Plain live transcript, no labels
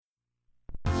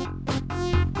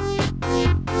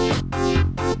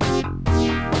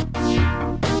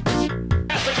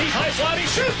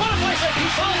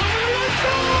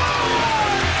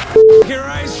Here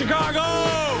is Chicago!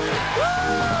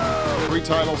 3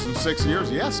 titles in 6 years.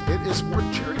 Yes, it is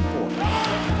worth cheering for.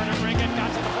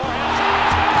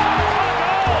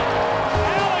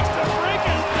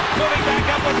 Moving back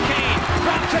up with Kane.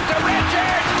 Drops it to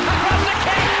Richards. Across the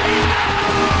Kane. He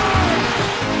scores!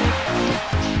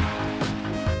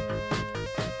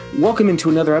 Welcome into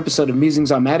another episode of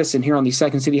Musings on Madison here on the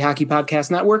Second City Hockey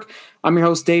Podcast Network. I'm your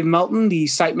host, Dave Melton, the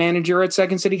site manager at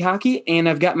Second City Hockey, and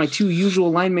I've got my two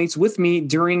usual line mates with me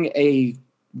during a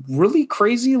really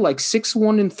crazy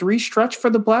 6-1-3 stretch for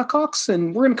the Blackhawks,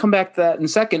 and we're going to come back to that in a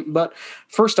second. But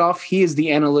first off, he is the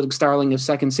analytics darling of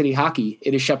Second City Hockey.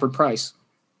 It is Shepard Price.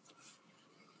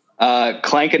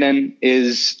 Klankinen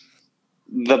is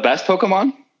the best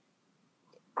Pokemon.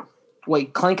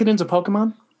 Wait, Klankinen's a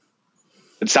Pokemon?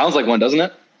 It sounds like one, doesn't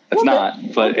it? It's not,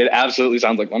 but it absolutely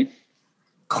sounds like one.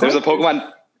 There's a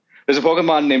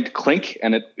Pokemon named Klink,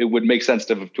 and it would make sense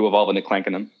to evolve into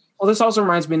Klankinen. Well, this also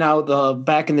reminds me now,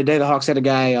 back in the day, the Hawks had a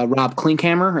guy, Rob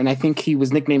Klinkhammer, and I think he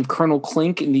was nicknamed Colonel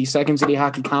Klink in the Second City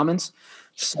Hockey Commons.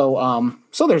 So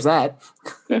there's that.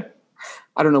 Yeah.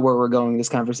 I don't know where we're going in this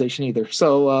conversation either.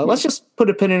 So let's just put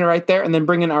a pin in it right there and then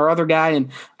bring in our other guy. And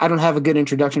I don't have a good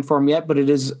introduction for him yet, but it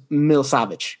is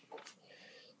Milosavljevic.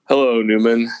 Hello,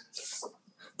 Newman.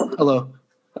 Hello.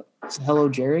 Hello,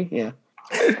 Jerry. Yeah.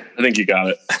 I think you got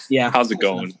it. Yeah. How's it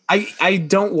going? I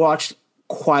don't watch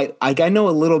quite. I know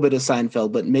a little bit of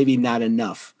Seinfeld, but maybe not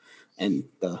enough. And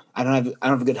I don't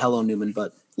have a good hello, Newman,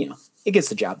 but it gets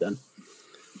the job done.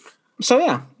 So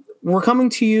yeah, we're coming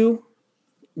to you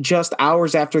just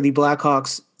hours after the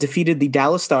Blackhawks defeated the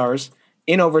Dallas Stars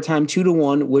in overtime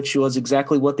 2-1, which was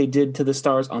exactly what they did to the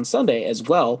Stars on Sunday as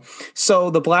well.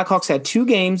 So the Blackhawks had 2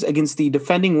 games against the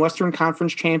defending Western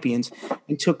Conference champions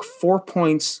and took 4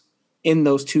 points in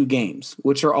those 2 games,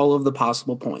 which are all of the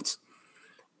possible points.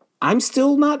 I'm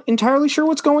still not entirely sure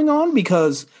what's going on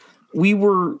because we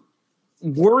were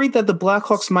worried that the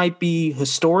Blackhawks might be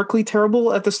historically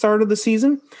terrible at the start of the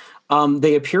season.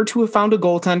 They appear to have found a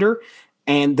goaltender,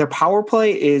 and their power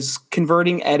play is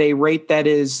converting at a rate that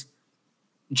is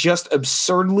just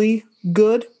absurdly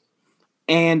good.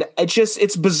 And it's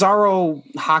bizarro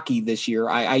hockey this year.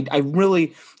 I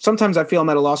really, sometimes I feel I'm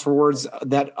at a loss for words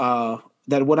that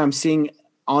what I'm seeing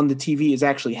on the TV is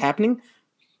actually happening,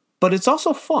 but it's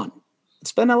also fun.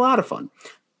 It's been a lot of fun.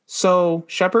 So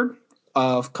Shepard,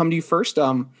 come to you first.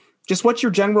 Just what's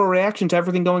your general reaction to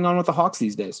everything going on with the Hawks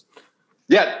these days?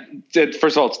 Yeah,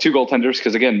 first of all, it's 2 goaltenders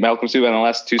because, again, Malcolm Subban in the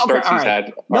last 2 starts he's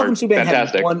had Malcolm Subban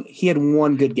fantastic. He had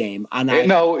one good game.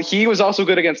 No, he was also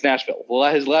good against Nashville. Well,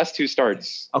 his last 2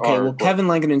 starts. Kevin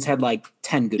Lankinen's had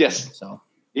 10 good games. So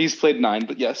he's played 9,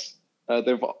 but yes,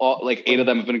 they've all 8 of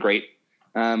them have been great.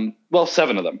 7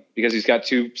 of them because he's got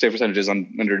 2 save percentages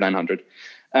on under 900.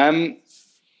 But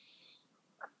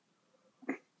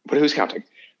who's counting?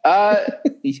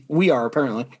 We are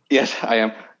apparently. Yes,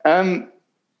 I am.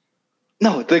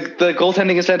 No, the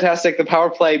goaltending is fantastic. The power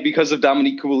play because of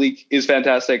Dominique Kubalik is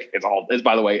fantastic. It's all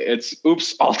Dominique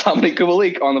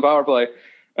Kubalik on the power play.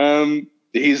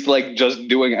 He's just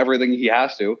doing everything he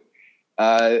has to,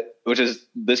 which is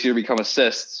this year become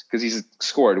assists because he's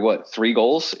scored 3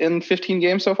 goals in 15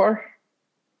 games so far,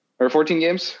 or 14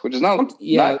 games, which is not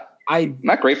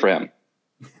great for him.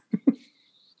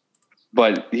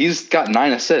 But he's got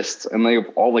 9 assists, and they've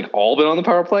all been on the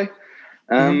power play.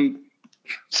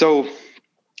 So.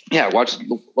 Yeah,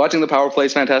 watching the power play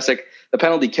is fantastic. The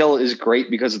penalty kill is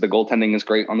great because the goaltending is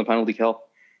great on the penalty kill.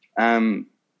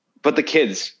 But the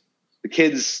kids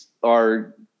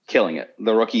are killing it.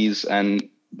 The rookies and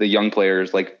the young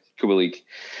players like Kubalik.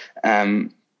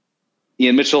 Ian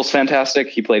Mitchell's fantastic.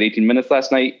 He played 18 minutes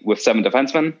last night with 7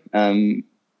 defensemen,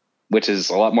 which is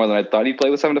a lot more than I thought he'd play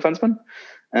with 7 defensemen.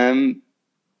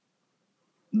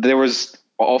 There was...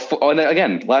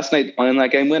 again, last night on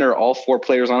that game winner, all 4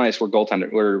 players on ice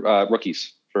were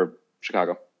rookies for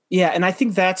Chicago. Yeah, and I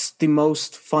think that's the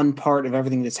most fun part of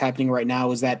everything that's happening right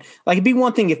now is that, it'd be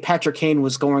one thing if Patrick Kane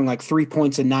was scoring 3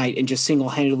 points a night and just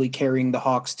single-handedly carrying the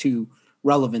Hawks to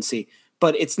relevancy.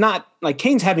 But it's not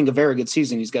Kane's having a very good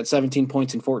season. He's got 17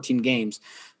 points in 14 games.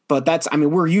 But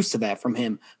we're used to that from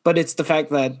him. But it's the fact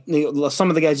that some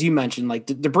of the guys you mentioned,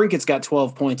 DeBrincat's got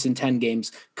 12 points in 10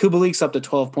 games. Kubalik's up to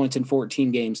 12 points in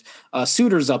 14 games.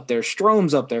 Suter's up there.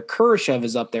 Strom's up there. Kurashev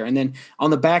is up there. And then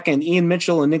on the back end, Ian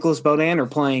Mitchell and Nicholas Beaudin are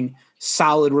playing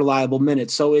solid, reliable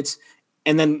minutes. So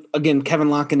and then again, Kevin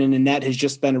Lankinen in net has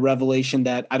just been a revelation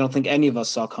that I don't think any of us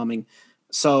saw coming.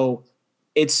 So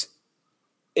it's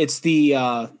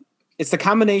the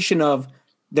combination of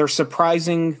their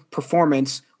surprising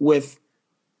performance with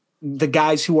the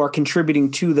guys who are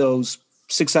contributing to those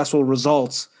successful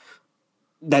results,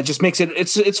 that just makes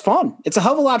it's fun. It's a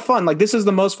hell of a lot of fun. Like, this is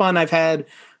the most fun I've had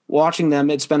watching them.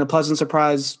 It's been a pleasant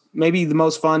surprise, maybe the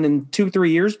most fun in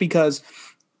 2-3 years, because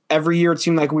every year it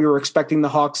seemed like we were expecting the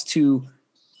Hawks to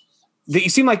 –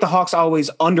 it seemed like the Hawks always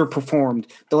underperformed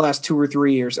the last 2 or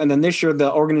 3 years. And then this year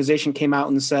the organization came out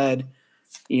and said,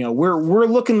 you know, we're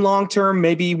looking long-term.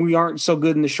 Maybe we aren't so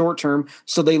good in the short term.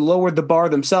 So they lowered the bar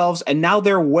themselves, and now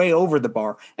they're way over the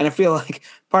bar. And I feel like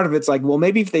part of it's like, well,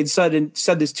 maybe if they'd said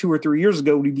this 2 or 3 years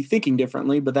ago, we'd be thinking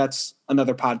differently, but that's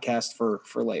another podcast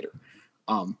for later.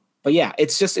 But yeah,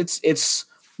 it's just, it's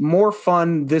more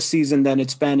fun this season than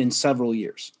it's been in several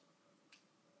years.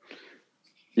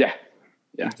 Yeah,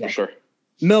 exactly. For sure.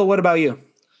 Mill, what about you?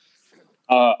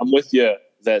 I'm with you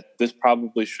that this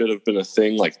probably should have been a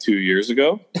thing like 2 years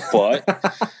ago. But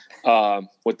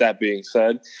with that being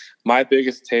said, my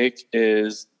biggest take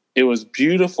is it was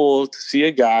beautiful to see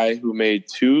a guy who made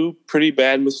 2 pretty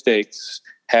bad mistakes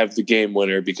have the game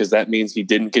winner, because that means he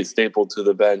didn't get stapled to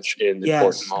the bench in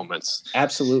important moments.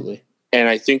 Absolutely. And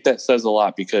I think that says a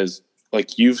lot, because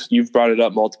like you've brought it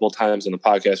up multiple times on the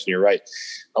podcast, and you're right.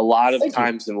 A lot of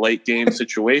times in late game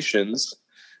situations,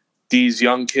 these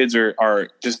young kids are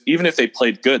just, even if they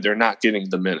played good, they're not getting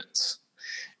the minutes.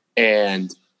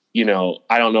 And, you know,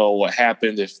 I don't know what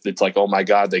happened, if it's like, oh my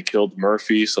God, they killed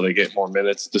Murphy, so they get more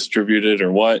minutes distributed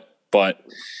or what. But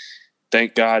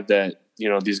thank God that, you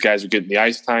know, these guys are getting the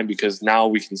ice time, because now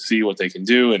we can see what they can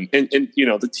do. And you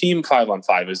know, the team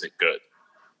 5-on-5 isn't good.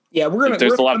 Yeah, we're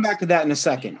gonna come back to that in a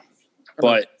second.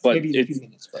 But maybe in a few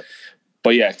minutes,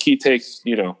 but yeah, key takes,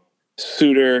 you know,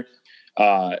 Suter,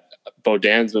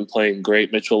 Bodan's been playing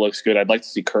great. Mitchell looks good. I'd like to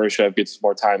see Kurashev get some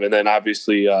more time. And then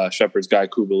obviously Shepard's guy,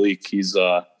 Kubalik, he's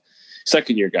a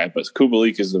second-year guy, but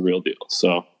Kubalik is the real deal.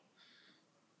 So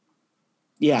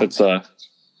yeah,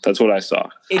 that's what I saw.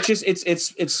 It's just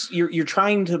it's you're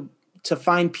trying to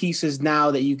find pieces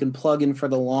now that you can plug in for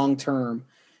the long term.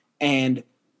 And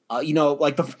you know,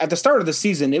 like at the start of the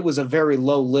season, it was a very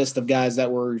low list of guys that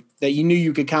you knew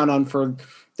you could count on for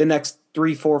the next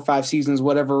 3, 4, 5 seasons,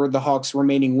 whatever the Hawks'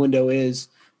 remaining window is.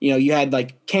 You know, you had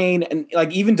like Kane, and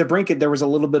like even DeBrincat, there was a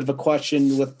little bit of a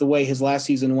question with the way his last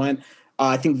season went.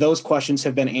 I think those questions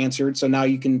have been answered. So now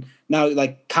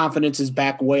like confidence is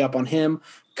back way up on him.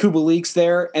 Kubalik's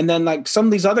there. And then like some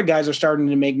of these other guys are starting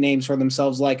to make names for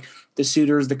themselves, like the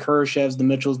Suters, the Kurashevs, the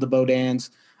Mitchells, the Bodans.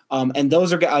 And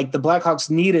those are like the Blackhawks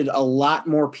needed a lot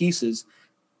more pieces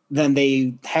than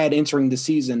they had entering the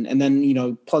season. And then, you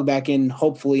know, plug back in,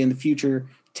 hopefully in the future,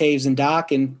 Taves and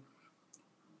Doc. And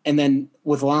then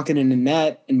with Lonkin in the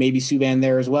net and maybe Subban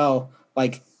there as well,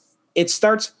 like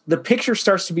the picture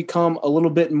starts to become a little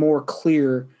bit more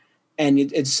clear. And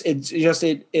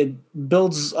it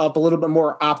builds up a little bit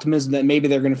more optimism that maybe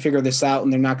they're going to figure this out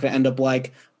and they're not going to end up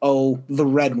like, the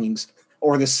Red Wings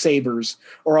or the Sabres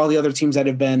or all the other teams that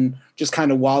have been just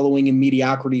kind of wallowing in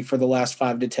mediocrity for the last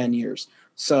 5 to 10 years.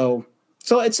 So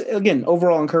it's, again,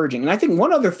 overall encouraging. And I think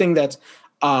one other thing that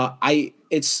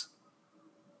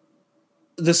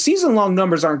the season-long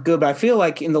numbers aren't good, but I feel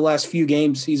like in the last few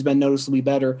games he's been noticeably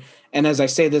better. And as I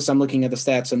say this, I'm looking at the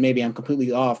stats, and maybe I'm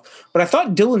completely off. But I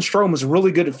thought Dylan Strome was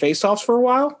really good at faceoffs for a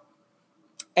while.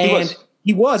 And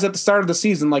he was at the start of the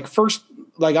season.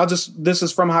 This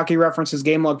is from Hockey Reference's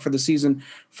game log for the season.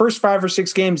 First 5 or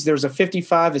 6 games, there's a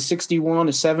 55, a 61,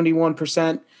 a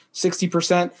 71%,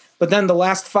 60%. But then the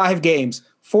last 5 games,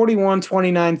 41,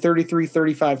 29, 33,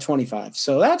 35, 25.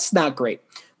 So that's not great.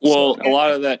 Well, a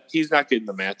lot of that, he's not getting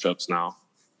the matchups now.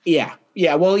 Yeah.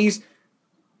 Yeah. Well, he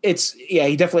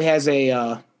definitely has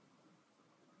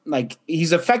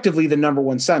he's effectively the number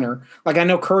one center. Like, I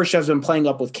know Kurashev's been playing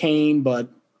up with Kane, but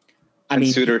and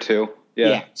Suter too.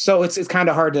 Yeah. So it's kind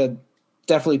of hard to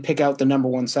definitely pick out the number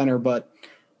one center, but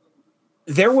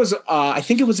there was, I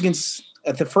think it was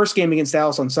at the first game against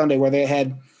Dallas on Sunday, where they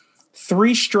had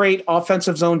 3 straight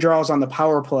offensive zone draws on the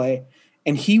power play,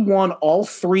 and he won all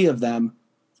 3 of them.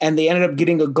 And they ended up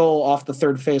getting a goal off the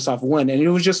third faceoff win. And it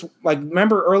was just like,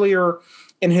 remember earlier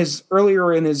in his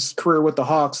career with the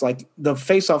Hawks, like the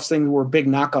faceoffs thing were a big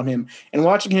knock on him. And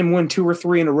watching him win 2 or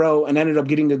 3 in a row and ended up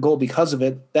getting a goal because of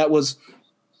it, that was,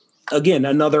 again,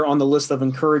 another on the list of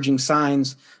encouraging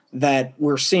signs that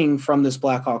we're seeing from this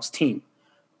Blackhawks team.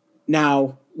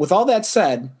 Now, with all that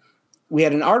said, we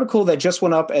had an article that just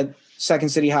went up at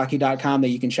secondcityhockey.com that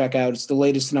you can check out. It's the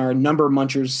latest in our Number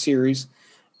Munchers series.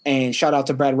 And shout out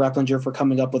to Brad Replinger for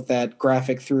coming up with that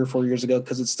graphic 3 or 4 years ago,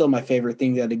 because it's still my favorite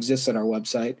thing that exists on our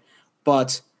website.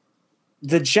 But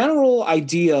the general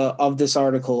idea of this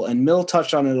article, and Mill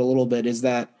touched on it a little bit, is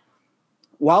that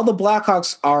while the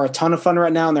Blackhawks are a ton of fun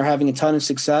right now and they're having a ton of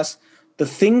success, the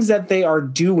things that they are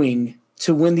doing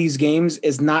to win these games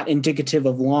is not indicative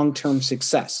of long-term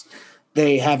success.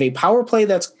 They have a power play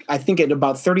that's, I think, at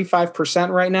about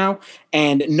 35% right now,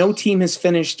 and no team has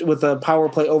finished with a power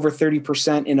play over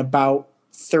 30% in about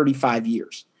 35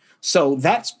 years. So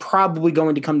that's probably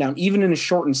going to come down, even in a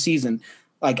shortened season.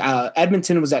 Like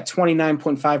Edmonton was at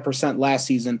 29.5% last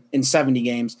season in 70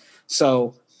 games.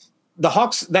 So the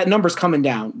Hawks, that number's coming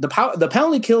down. The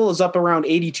penalty kill is up around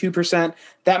 82%.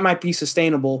 That might be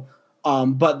sustainable.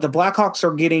 But the Blackhawks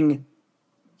are getting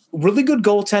really good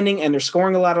goaltending, and they're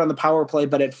scoring a lot on the power play.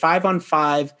 But at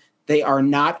 5-on-5, they are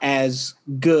not as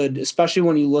good, especially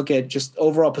when you look at just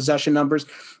overall possession numbers.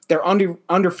 They're under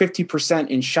 50%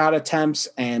 in shot attempts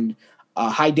and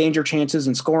high danger chances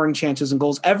and scoring chances and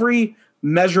goals. Every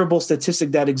measurable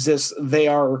statistic that exists, they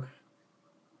are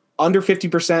under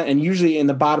 50% and usually in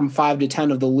the bottom 5 to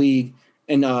 10 of the league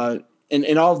in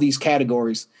all of these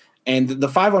categories. And the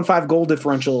 5-on-5 goal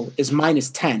differential is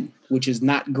 -10, which is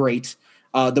not great.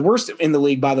 The worst in the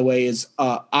league, by the way, is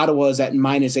Ottawa is at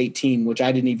 -18, which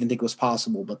I didn't even think was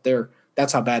possible, but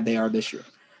that's how bad they are this year.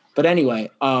 But anyway,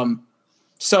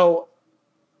 so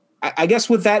I guess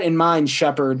with that in mind,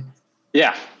 Shepard.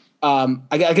 Yeah.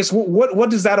 I guess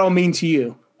what does that all mean to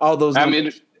you? All those. I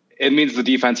mean, it means the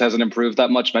defense hasn't improved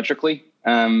that much metrically.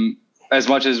 As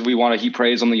much as we want to heap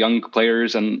praise on the young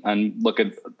players and look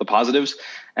at the positives,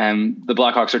 the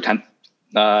Blackhawks are 10th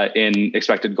in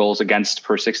expected goals against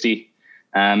per 60,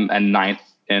 and 9th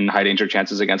in high danger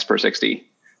chances against per 60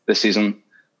 this season,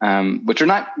 which are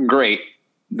not great.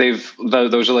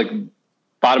 Those are like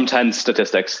bottom 10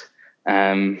 statistics.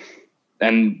 And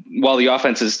while the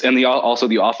offense is, and also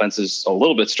the offense is a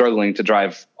little bit struggling to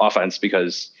drive offense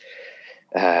because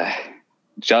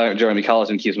Jeremy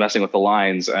Colleton keeps messing with the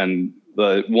lines, and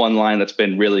the one line that's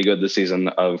been really good this season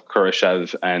of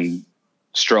Kurashev and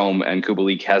Strome and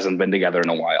Kubalik hasn't been together in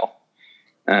a while.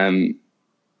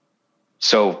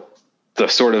 So the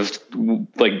sort of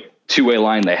like two-way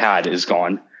line they had is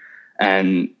gone,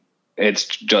 and it's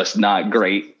just not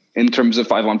great in terms of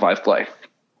 5-on-5 play.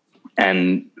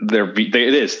 And they're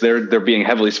being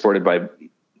heavily supported by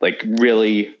like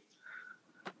really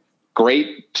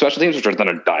great special teams, which are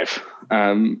going to dive.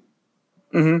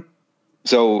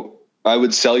 So I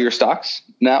would sell your stocks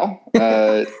now,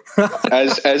 as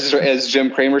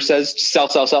Jim Cramer says,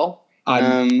 sell.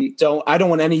 I don't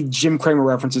want any Jim Cramer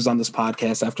references on this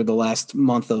podcast after the last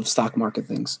month of stock market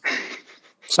things.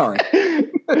 Sorry.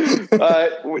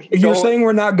 You're saying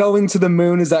we're not going to the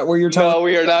moon? Is that where you're talking? No,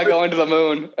 we are not going to the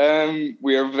moon.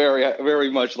 We are very, very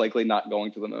much likely not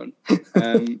going to the moon.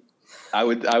 I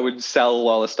would sell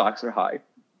while the stocks are high.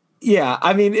 Yeah,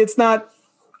 I mean, it's not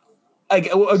like,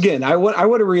 again, I want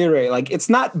to reiterate, like, it's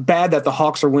not bad that the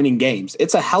Hawks are winning games.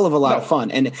 It's a hell of a lot of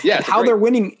fun, and how they're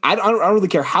winning. I don't really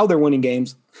care how they're winning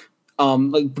games,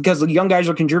 because the young guys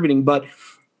are contributing, but.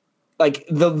 Like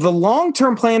the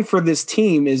long-term plan for this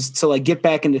team is to like get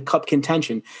back into cup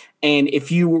contention. And if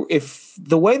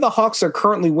the way the Hawks are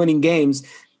currently winning games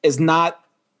is not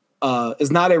a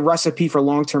recipe for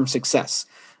long-term success.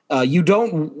 You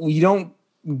don't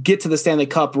get to the Stanley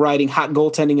Cup riding hot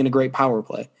goaltending and a great power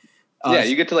play.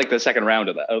 You get to like the second round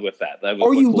of that with that.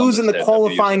 Or you lose in the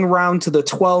qualifying round to the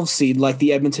 12 seed like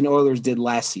the Edmonton Oilers did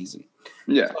last season.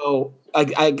 Yeah. So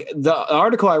the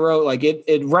article I wrote, like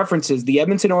it references the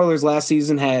Edmonton Oilers last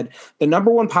season had the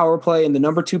number 1 power play and the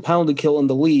number 2 penalty kill in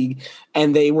the league,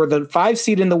 and they were the 5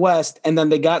 seed in the West, and then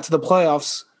they got to the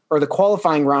playoffs or the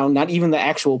qualifying round, not even the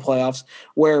actual playoffs,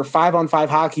 where 5-on-5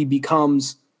 hockey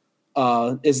becomes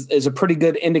is a pretty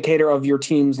good indicator of your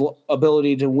team's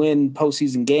ability to win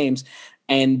postseason games.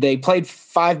 And they played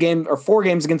 4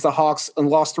 games against the Hawks and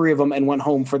lost 3 of them and went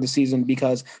home for the season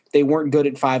because they weren't good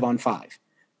at 5-on-5.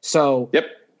 So, yep.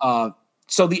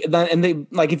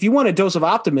 If you want a dose of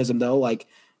optimism though, like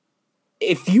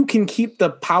if you can keep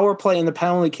the power play and the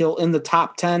penalty kill in the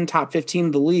top 10, top 15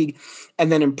 of the league,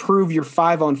 and then improve your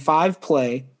 5-on-5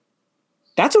 play,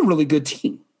 that's a really good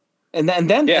team. And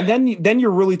then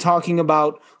you're really talking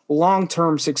about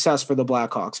long-term success for the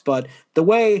Blackhawks. But the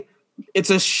way it's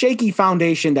a shaky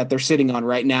foundation that they're sitting on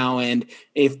right now, and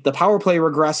if the power play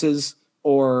regresses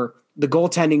or the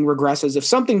goaltending regresses, if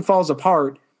something falls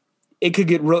apart, it could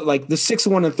get like the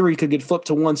 6-1-3 could get flipped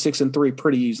to 1-6-3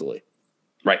 pretty easily.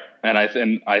 Right. And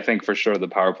I think for sure the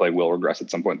power play will regress at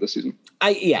some point this season.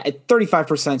 At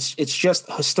 35%, it's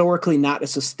just historically not a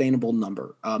sustainable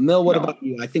number. Mill, what about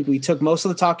you? I think we took most of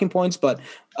the talking points, but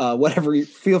whatever,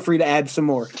 feel free to add some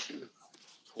more.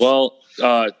 Well,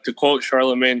 to quote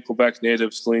Charlemagne Quebec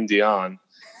native Celine Dion,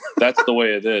 that's the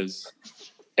way it is.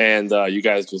 And you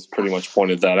guys just pretty much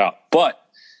pointed that out. But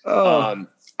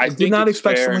I did not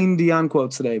expect Celine Dion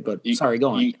quotes today, but sorry,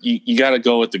 go on. You got to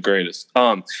go with the greatest.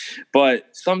 But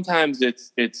sometimes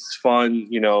it's fun,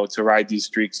 to ride these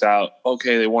streaks out.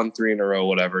 Okay, they won 3 in a row,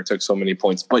 whatever. It took so many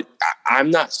points, but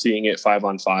I'm not seeing it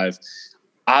 5-on-5.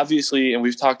 Obviously, and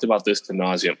we've talked about this to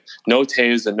nauseum, no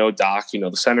Taves and no Doc.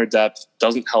 The center depth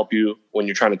doesn't help you when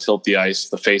you're trying to tilt the ice,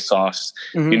 the face-offs.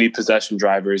 Mm-hmm. You need possession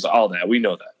drivers, all that. We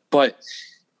know that. But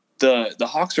the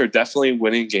Hawks are definitely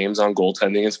winning games on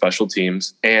goaltending and special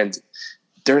teams, and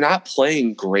they're not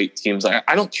playing great teams.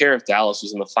 I don't care if Dallas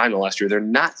was in the final last year. They're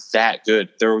not that good.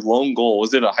 Their lone goal,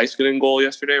 was it a Heiskanen goal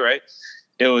yesterday, right?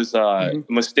 It was a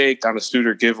mistake on a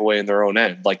Suter giveaway in their own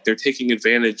end. They're taking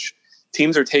advantage.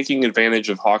 Teams are taking advantage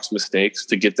of Hawks' mistakes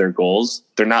to get their goals.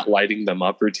 They're not lighting them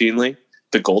up routinely.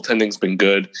 The goaltending's been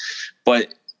good,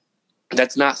 but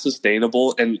that's not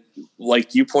sustainable. And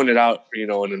like you pointed out,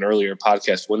 in an earlier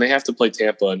podcast, when they have to play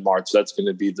Tampa in March, that's going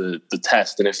to be the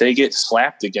test. And if they get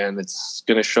slapped again, it's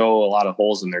going to show a lot of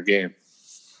holes in their game.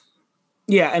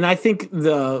 Yeah, and I think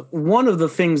one of the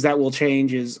things that will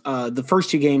change is the first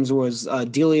 2 games was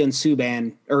Delia and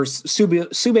Subban, or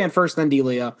Subban first, then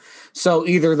Delia. So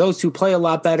either those two play a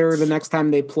lot better the next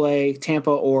time they play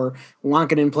Tampa, or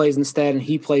Lankinen plays instead and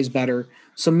he plays better.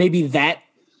 So maybe that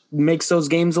makes those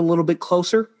games a little bit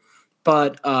closer.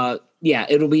 But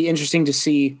it'll be interesting to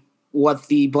see what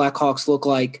the Blackhawks look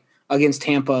like against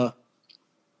Tampa,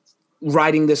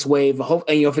 riding this wave. And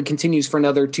if it continues for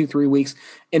another 2-3 weeks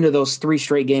into those 3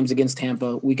 straight games against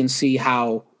Tampa, we can see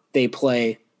how they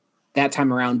play that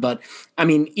time around. But I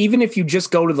mean, even if you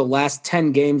just go to the last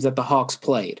 10 games that the Hawks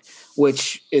played,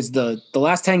 which is the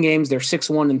last 10 games, they're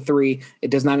 6-1-3.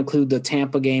 It does not include the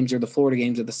Tampa games or the Florida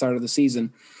games at the start of the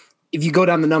season. If you go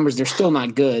down the numbers, they're still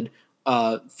not good.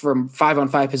 From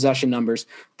 5-on-5 possession numbers,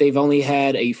 they've only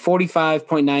had a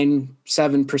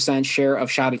 45.97% share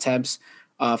of shot attempts,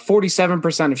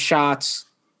 47% of shots,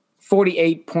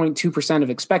 48.2% of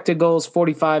expected goals,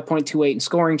 45.28 in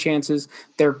scoring chances.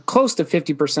 They're close to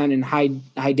 50% in high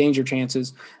danger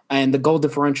chances, and the goal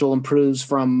differential improves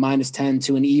from -10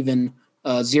 to an even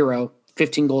 0,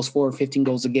 15 goals for, 15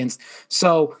 goals against.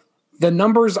 So the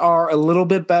numbers are a little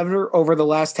bit better over the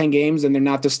last 10 games, and they're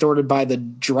not distorted by the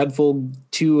dreadful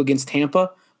 2 against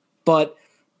Tampa, but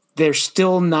they're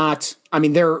still not – I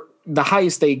mean, they're the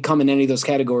highest they come in any of those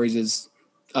categories is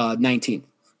 19th.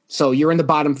 So you're in the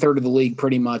bottom third of the league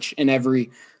pretty much in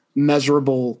every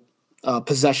measurable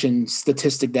possession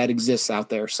statistic that exists out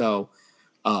there. So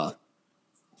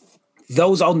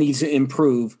those all need to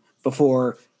improve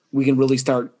before we can really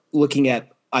start looking at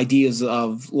ideas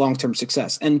of long-term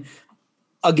success. And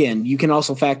again, you can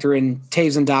also factor in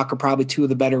Taves and Doc are probably 2 of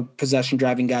the better possession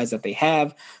driving guys that they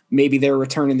have. Maybe their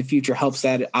return in the future helps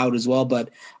that out as well. But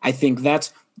I think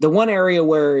that's the one area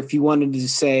where if you wanted to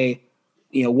say,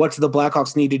 what do the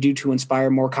Blackhawks need to do to inspire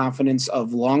more confidence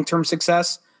of long-term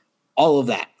success? All of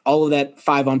that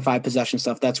 5-on-5 possession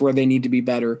stuff. That's where they need to be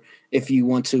better if you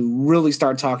want to really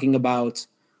start talking about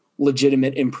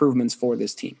legitimate improvements for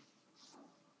this team.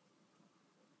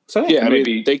 So yeah,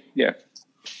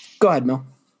 Go ahead, Mel.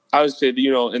 I would say,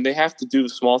 and they have to do the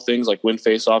small things like win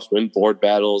faceoffs, win board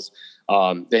battles.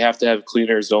 They have to have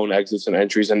cleaner zone exits and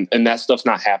entries, and that stuff's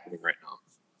not happening right now.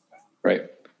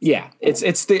 Right. Yeah,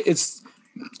 it's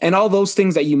and all those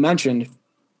things that you mentioned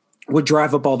would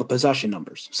drive up all the possession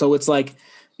numbers. So it's like,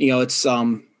 it's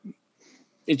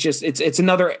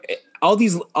another all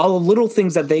the little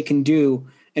things that they can do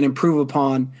and improve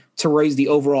upon to raise the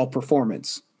overall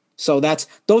performance. So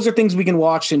those are things we can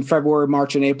watch in February,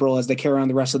 March, and April as they carry on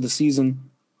the rest of the season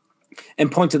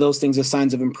and point to those things as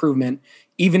signs of improvement.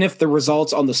 Even if the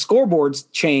results on the scoreboards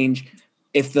change,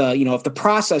 if the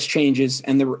process changes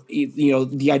and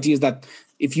the idea is that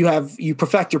if you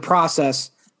perfect your process,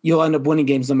 you'll end up winning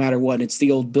games no matter what. It's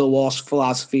the old Bill Walsh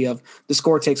philosophy of the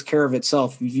score takes care of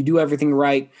itself. If you do everything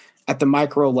right at the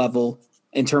micro level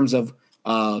in terms of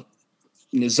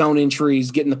zone entries,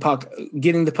 getting the puck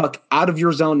out of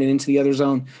your zone and into the other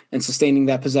zone and sustaining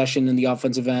that possession in the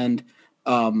offensive end,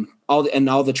 all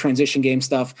the transition game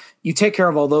stuff. You take care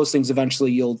of all those things.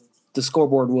 Eventually the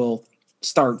scoreboard will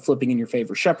start flipping in your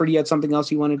favor. Shepard, you had something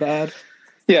else you wanted to add?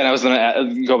 Yeah. And I was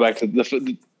going to go back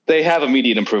to they have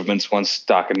immediate improvements once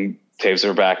Doc and Taves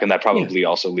are back. And that probably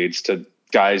also leads to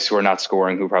guys who are not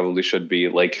scoring, who probably should be,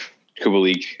 like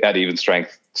Kubalik at even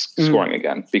strength scoring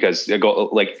again, because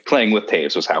like playing with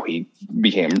Taves was how he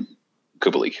became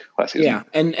Kubalik last season. Yeah,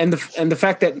 and the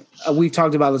fact that we've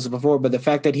talked about this before, but the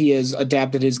fact that he has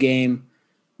adapted his game,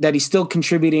 that he's still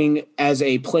contributing as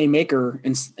a playmaker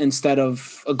instead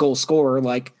of a goal scorer,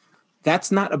 like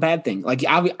that's not a bad thing. Like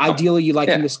ideally, you like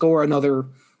him to score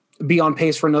be on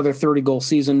pace for another 30 goal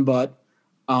season, but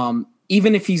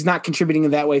Even if he's not contributing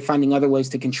in that way, finding other ways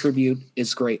to contribute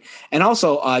is great. And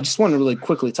also, I just want to really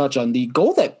quickly touch on the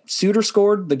goal that Suter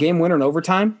scored, the game winner in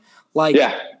overtime. Like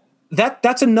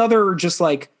that's another just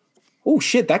like, oh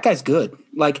shit, that guy's good.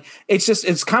 Like it's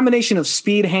a combination of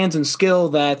speed, hands, and skill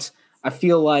that I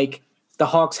feel like the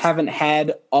Hawks haven't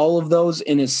had all of those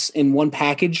in one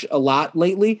package a lot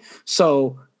lately.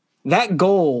 So that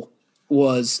goal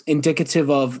was indicative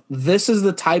of this is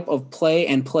the type of play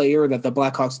and player that the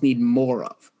Blackhawks need more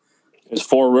of. There's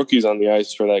 4 rookies on the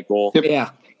ice for that goal. Yep.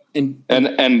 Yeah.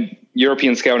 And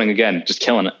European scouting again, just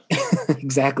killing it.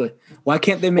 Exactly. Why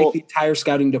can't they make the entire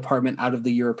scouting department out of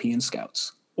the European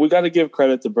scouts? We got to give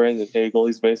credit to Brandon Hagel.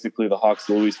 He's basically the Hawks'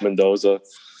 Luis Mendoza.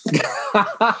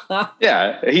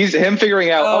 Yeah, him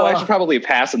figuring out, I should probably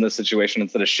pass in this situation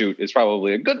instead of shoot is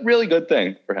probably a really good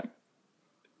thing for him.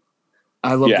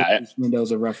 I love the Luis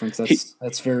Mendoza reference.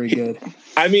 That's very good.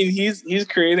 I mean, he's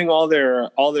creating all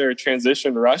their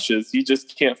transition rushes. He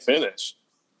just can't finish.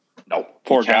 No,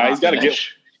 poor guy. He's got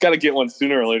to get one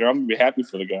sooner or later. I'm gonna be happy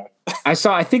for the guy.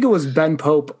 I think it was Ben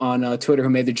Pope on Twitter who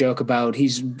made the joke about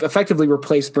he's effectively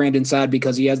replaced Brandon Saad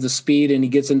because he has the speed and he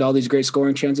gets into all these great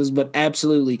scoring chances, but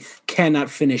absolutely cannot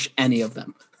finish any of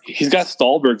them. He's got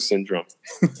Stallberg syndrome.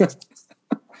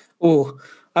 Oh,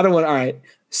 I don't want. All right.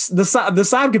 The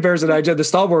side comparison the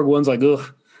Stallberg one's like,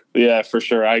 ugh. Yeah, for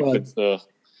sure. I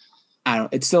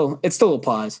don't. It still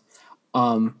applies.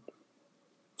 So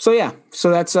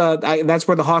that's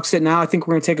where the Hawks sit now. I think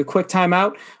we're going to take a quick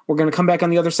timeout. We're going to come back on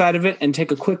the other side of it and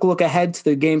take a quick look ahead to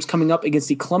the games coming up against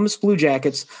the Columbus Blue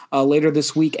Jackets later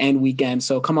this week and weekend.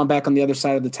 So come on back on the other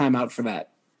side of the timeout for that.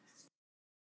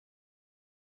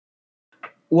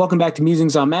 Welcome back to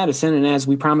Musings on Madison, and as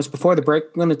we promised before the break,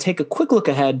 we're going to take a quick look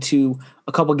ahead to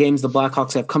a couple games the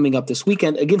Blackhawks have coming up this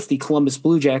weekend against the Columbus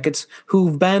Blue Jackets,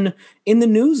 who've been in the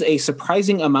news a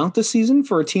surprising amount this season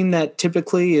for a team that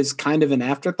typically is kind of an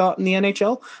afterthought in the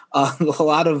NHL. A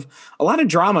lot of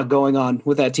drama going on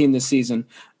with that team this season,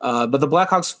 but the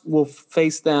Blackhawks will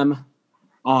face them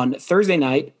on Thursday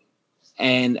night.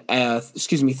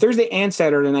 Thursday and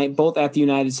Saturday night, both at the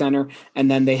United Center, and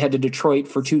then they head to Detroit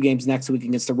for 2 games next week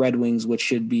against the Red Wings, which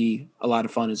should be a lot of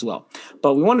fun as well.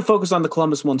 But we want to focus on the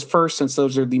Columbus ones first, since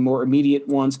those are the more immediate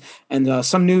ones. And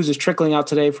some news is trickling out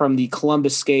today from the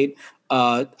Columbus skate.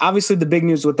 Obviously, the big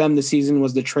news with them this season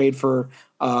was the trade for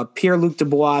Pierre-Luc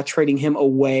Dubois, trading him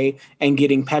away and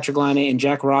getting Patrick Laine and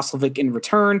Jack Roslovic in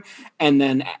return. And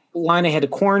then Laine had to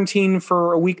quarantine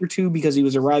for a week or 2 because he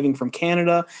was arriving from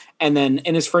Canada. And then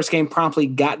in his first game promptly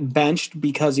got benched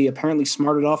because he apparently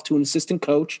smarted off to an assistant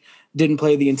coach, didn't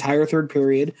play the entire third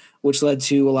period, which led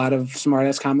to a lot of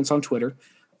smart-ass comments on Twitter.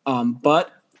 But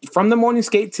from the morning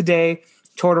skate today,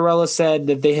 Tortorella said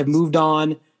that they have moved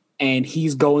on and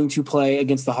he's going to play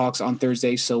against the Hawks on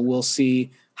Thursday. So we'll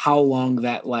see how long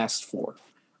that lasts for.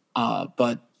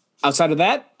 But outside of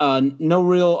that, no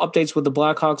real updates with the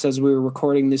Blackhawks as we were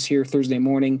recording this here Thursday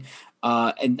morning.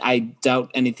 And I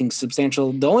doubt anything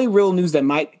substantial. The only real news that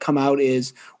might come out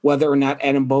is whether or not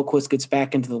Adam Boqvist gets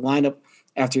back into the lineup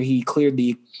after he cleared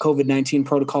the COVID-19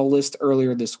 protocol list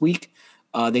earlier this week.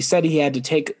 They said he had to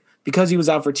take, because he was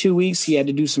out for 2 weeks, he had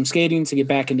to do some skating to get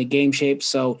back into game shape.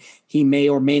 So he may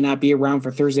or may not be around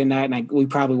for Thursday night. And we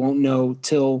probably won't know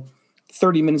till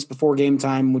 30 minutes before game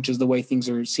time, which is the way things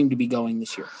seem to be going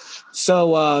this year.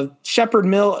 So Shepard,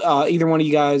 Mill, either one of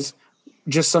you guys,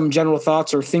 just some general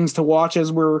thoughts or things to watch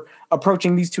as we're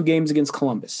approaching these 2 games against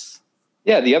Columbus.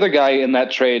 Yeah, the other guy in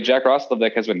that trade, Jack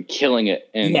Roslovic, has been killing it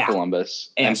in Columbus.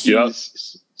 And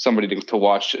he's somebody to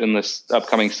watch in this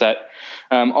upcoming set.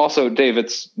 Also, Dave,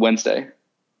 it's Wednesday.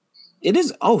 It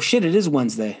is. Oh, shit, it is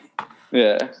Wednesday.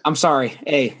 Yeah. I'm sorry.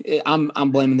 Hey,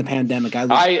 I'm blaming the pandemic.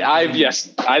 I've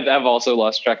also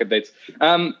lost track of dates.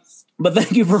 But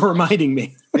thank you for reminding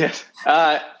me. Yes.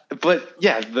 But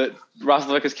yeah, the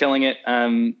Roslovic is killing it.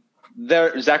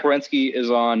 Zach Werenski is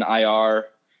on IR.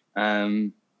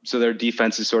 So their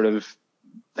defense is sort of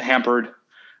hampered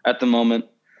at the moment.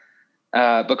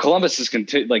 But Columbus is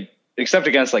except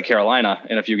against Carolina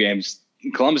in a few games,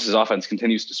 Columbus's offense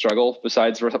continues to struggle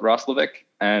besides Roslovic.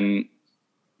 And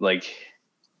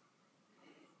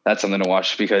that's something to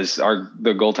watch because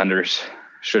the goaltenders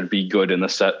should be good in the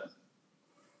set.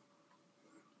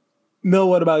 Mill,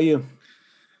 what about you?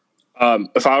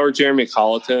 If I were Jeremy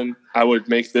Colleton, I would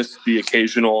make this the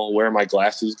occasional wear my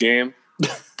glasses game.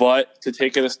 But to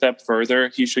take it a step further,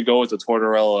 he should go with the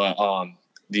Tortorella,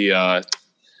 the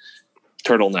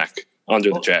turtleneck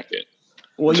under the jacket.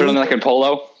 Well, turtleneck and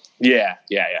polo? Yeah.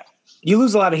 You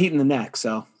lose a lot of heat in the neck,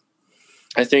 so.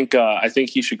 I think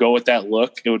he should go with that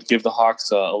look. It would give the Hawks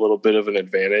a little bit of an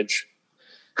advantage.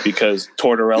 because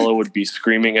Tortorella would be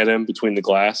screaming at him between the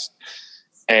glass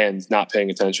and not paying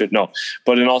attention. No,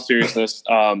 but in all seriousness,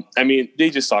 I mean, they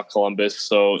just saw Columbus,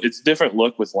 so it's a different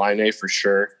look with Laine for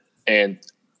sure. And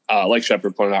like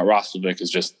Shepard pointed out,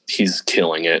 Roslovic he's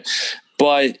killing it.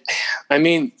 But I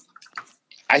mean,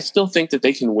 I still think that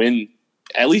they can win,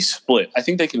 at least split. I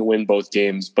think they can win both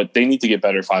games, but they need to get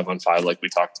better 5-on-5 like we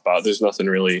talked about. There's nothing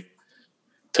really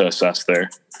to assess there.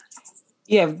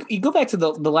 Yeah, you go back to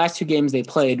the last two games they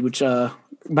played, which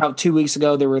about 2 weeks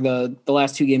ago, there were the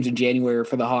last two games in January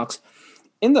for the Hawks.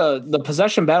 In the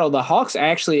possession battle, the Hawks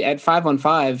actually at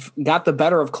 5-on-5 got the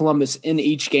better of Columbus in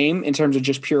each game in terms of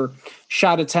just pure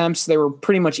shot attempts. They were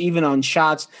pretty much even on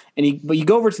shots. But you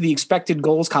go over to the expected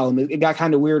goals column, it got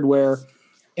kind of weird where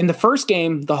in the first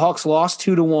game, the Hawks lost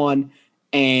 2-1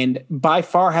 and by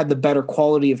far had the better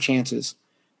quality of chances.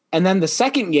 And then the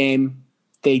second game,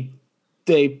 they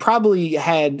probably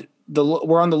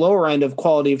were on the lower end of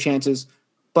quality of chances,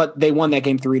 but they won that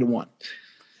game 3-1.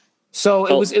 So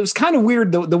it was kind of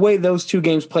weird the way those two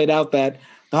games played out, that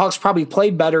the Hawks probably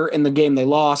played better in the game they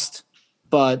lost,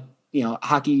 but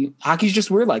hockey's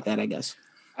just weird like that, I guess.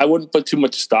 I wouldn't put too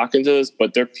much stock into this,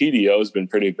 but their PDO has been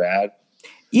pretty bad.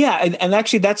 Yeah, and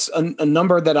actually that's a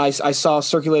number that I saw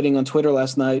circulating on Twitter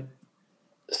last night.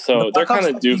 So they're kind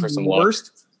of due for some luck.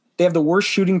 They have the worst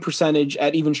shooting percentage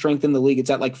at even strength in the league. It's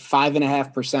at like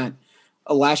 5.5%.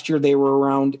 Last year they were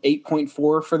around 8.4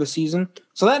 for the season.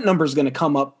 So that number is going to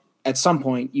come up at some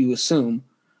point, you assume.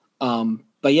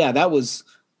 But yeah, that was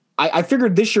 – I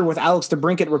figured this year with Alex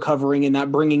DeBrincat recovering and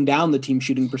not bringing down the team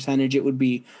shooting percentage, it would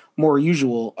be more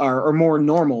usual or more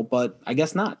normal, but I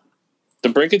guess not.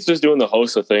 DeBrincat's just doing the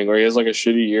Hossa thing where he has like a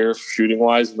shitty year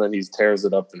shooting-wise and then he tears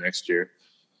it up the next year.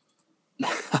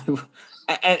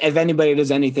 If anybody does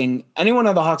anyone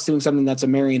on the Hawks doing something that's a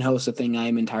Marian Hossa thing, I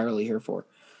am entirely here for.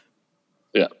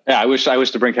 Yeah. I wish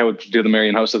DeBrincat would do the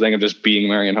Marian Hossa thing of just being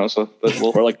Marian Hossa.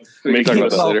 Or like we can talk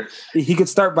about that later. He could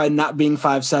start by not being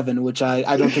 5'7", which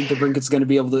I don't think DeBrincat's going to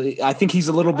be able to. I think he's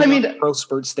a little bit on the growth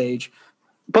spurt stage.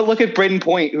 But look at Braden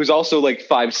Point, who's also like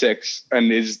 5'6"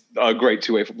 and is a great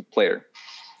two-way player.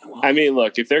 I mean,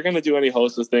 look, if they're going to do any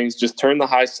Hossa things, just turn the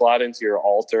high slot into your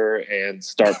altar and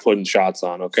start putting shots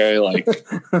on, okay? Like,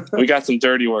 we got some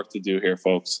dirty work to do here,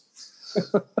 folks.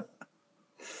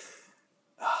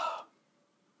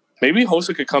 Maybe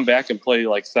Hossa could come back and play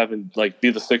like 7, like be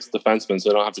the 6th defenseman so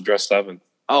they don't have to dress 7.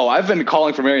 Oh, I've been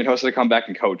calling for Marian Hossa to come back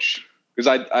and coach because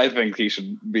I think he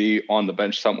should be on the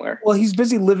bench somewhere. Well, he's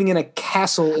busy living in a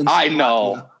castle in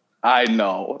Slovakia. I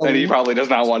know. And he probably does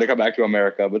not want to come back to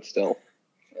America, but still.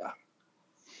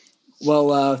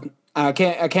 Well, I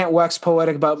can't wax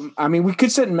poetic about. I mean, we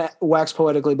could sit and wax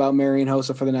poetically about Marian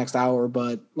Hossa for the next hour,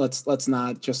 but let's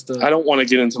not just. I don't want to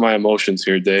get into my emotions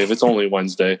here, Dave. It's only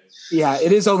Wednesday. Yeah,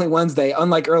 it is only Wednesday.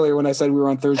 Unlike earlier when I said we were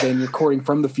on Thursday and recording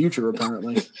from the future,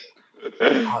 apparently.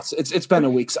 It's been a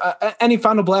week. Any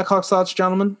final Blackhawks thoughts,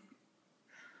 gentlemen?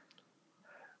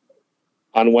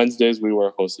 On Wednesdays, we wear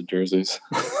Hossa jerseys.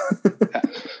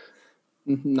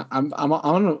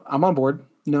 I'm on board.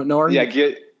 No argument. Yeah,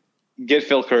 Get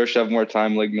Phil Kurashev more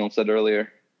time, like Mill said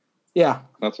earlier. Yeah.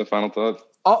 That's my final thought.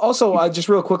 Also, just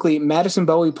real quickly, Madison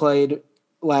Bowie played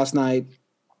last night,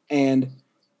 and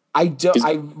I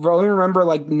really remember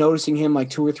like noticing him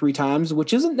like 2 or 3 times,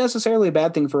 which isn't necessarily a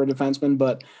bad thing for a defenseman,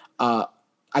 but I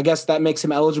guess that makes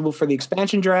him eligible for the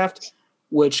expansion draft,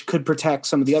 which could protect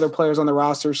some of the other players on the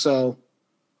roster. So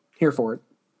here for it.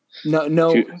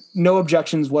 No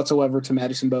objections whatsoever to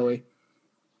Madison Bowie.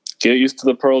 Get used to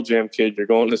the Pearl Jam, kid. You're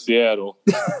going to Seattle.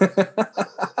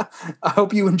 I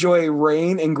hope you enjoy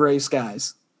rain and gray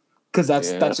skies, because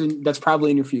that's probably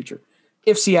in your future.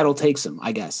 If Seattle takes him,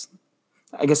 I guess.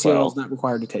 Seattle's not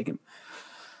required to take him.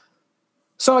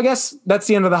 So I guess that's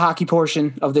the end of the hockey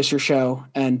portion of this year's show.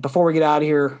 And before we get out of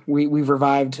here, we've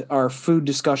revived our food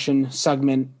discussion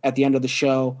segment at the end of the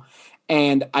show.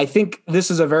 And I think this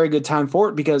is a very good time for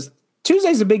it because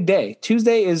Tuesday's a big day.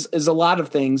 Tuesday is a lot of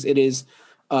things. It is.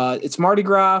 It's Mardi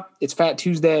Gras. It's Fat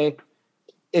Tuesday.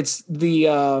 It's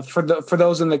the for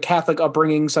those in the Catholic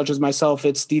upbringing, such as myself,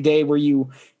 it's the day where you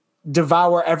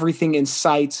devour everything in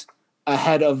sight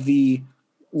ahead of the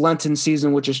Lenten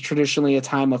season, which is traditionally a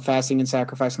time of fasting and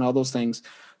sacrifice and all those things.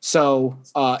 So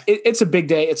it's a big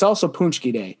day. It's also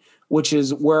Punchki Day, which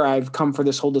is where I've come for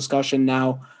this whole discussion.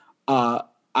 Now, I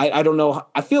don't know.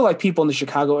 I feel like people in the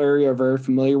Chicago area are very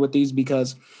familiar with these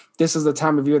because this is the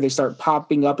time of year they start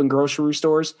popping up in grocery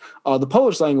stores. The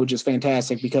Polish language is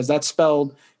fantastic because that's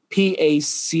spelled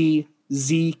Paczki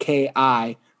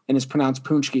and is pronounced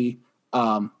Punchki,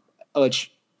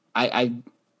 which I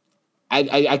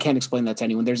I can't explain that to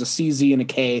anyone. There's a CZ and a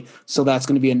K, so that's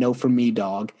going to be a no from me,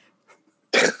 dog.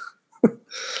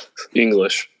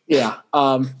 English. Yeah.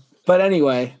 But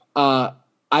anyway, I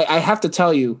have to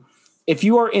tell you, if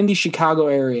you are in the Chicago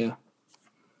area,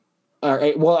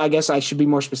 well, I guess I should be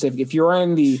more specific. If you're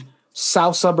in the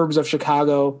south suburbs of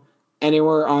Chicago,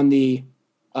 anywhere on the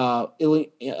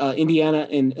Indiana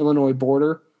and Illinois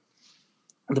border,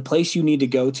 the place you need to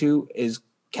go to is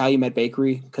Calumet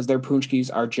Bakery, because their punchkis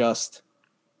are just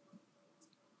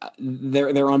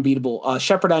they're unbeatable.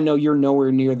 Shepard, I know you're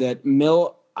nowhere near that.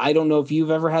 Mill, I don't know if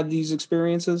you've ever had these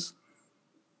experiences.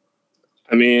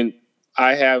 I mean,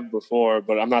 I have before,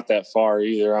 but I'm not that far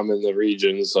either. I'm in the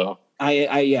region, so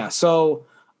yeah. So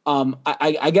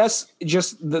I guess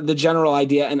just the general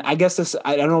idea, and I guess this,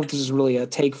 I don't know if this is really a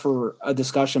take for a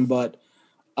discussion, but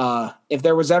if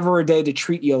there was ever a day to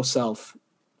treat yourself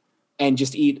and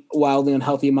just eat wildly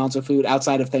unhealthy amounts of food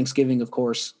outside of Thanksgiving, of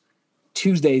course,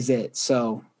 Tuesday's it.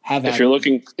 So if you're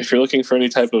looking for any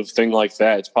type of thing like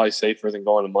that, it's probably safer than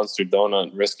going to Munster Donut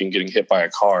and risking getting hit by a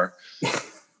car.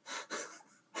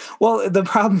 Well, the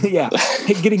problem,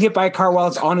 getting hit by a car while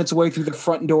it's on its way through the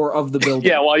front door of the building.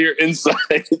 Yeah, while you're inside.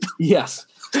 Yes.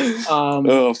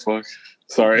 Oh, fuck.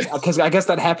 Sorry. Because I guess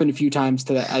that happened a few times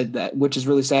to that, which is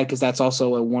really sad because that's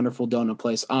also a wonderful donut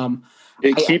place.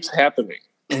 It keeps happening.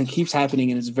 And it keeps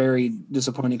happening, and it's very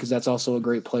disappointing because that's also a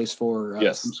great place for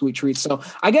some sweet treats. So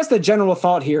I guess the general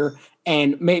thought here,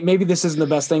 and maybe this isn't the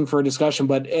best thing for a discussion,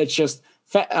 but it's just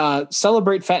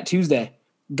celebrate Fat Tuesday.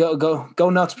 Go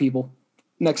nuts, people.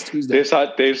 Next Tuesday.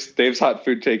 Dave's hot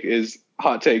food take is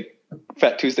hot take.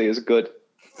 Fat Tuesday is good.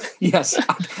 Yes.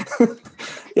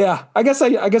 Yeah. I guess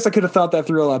I could have thought that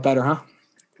through a lot better, huh?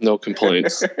 No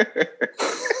complaints.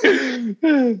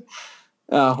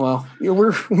 Well,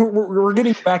 we're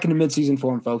getting back into midseason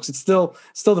form, folks. It's still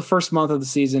the first month of the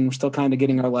season. We're still kind of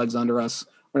getting our legs under us.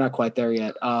 We're not quite there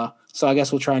yet. So I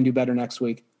guess we'll try and do better next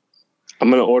week. I'm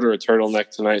going to order a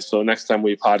turtleneck tonight, so next time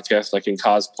we podcast, I can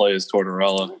cosplay as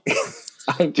Tortorella.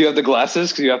 Do you have the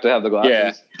glasses? Because you have to have the glasses.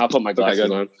 Yeah, I'll put my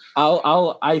glasses on.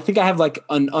 I think I have like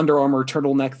an Under Armour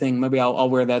turtleneck thing. Maybe I'll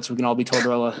wear that so we can all be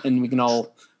Tortorella and we can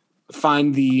all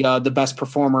find the best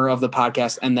performer of the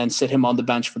podcast and then sit him on the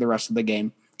bench for the rest of the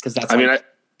game. Because that's how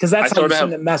you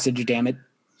send the message. Damn it!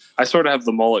 I sort of have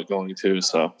the mullet going too,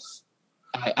 so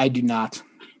I do not.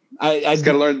 I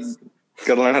gotta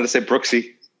learn how to say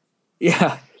Brooksy.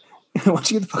 Yeah. Why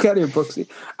don't you get the fuck out of here, Brooksy?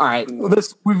 All right. Well,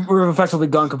 we've effectively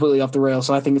gone completely off the rails,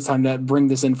 so I think it's time to bring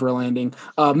this in for a landing.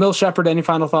 Mill, Shepard, any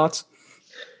final thoughts?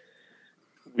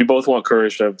 We both want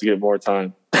Kurashev to get more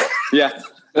time. Yeah.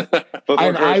 Both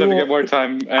want Kurashev to get more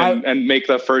time and make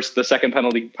the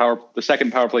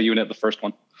second power play unit the first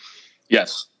one.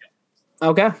 Yes.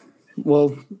 Okay.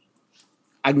 Well,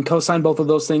 I can co-sign both of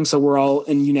those things, so we're all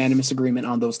in unanimous agreement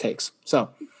on those takes. So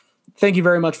thank you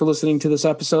very much for listening to this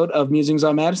episode of Musings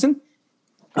on Madison.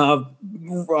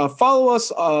 Follow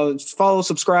us,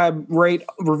 subscribe, rate,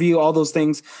 review, all those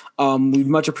things. We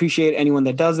much appreciate anyone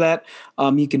that does that.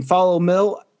 You can follow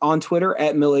Mill on Twitter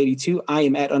at Mill82. I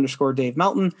am at _Dave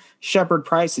Melton. Shepard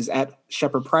Price is at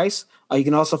Shepard Price. You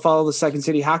can also follow the Second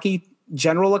City Hockey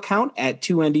general account at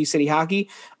 2ND City Hockey.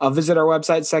 Visit our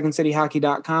website,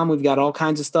 secondcityhockey.com. We've got all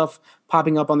kinds of stuff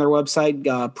popping up on their website,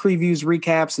 previews,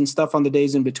 recaps, and stuff on the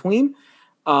days in between.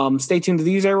 Stay tuned to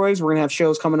these airways. We're going to have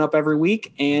shows coming up every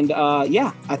week. And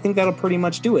I think that'll pretty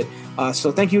much do it.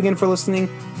 So thank you again for listening.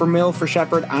 For Mill, for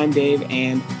Shepard, I'm Dave,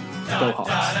 and go Hawks.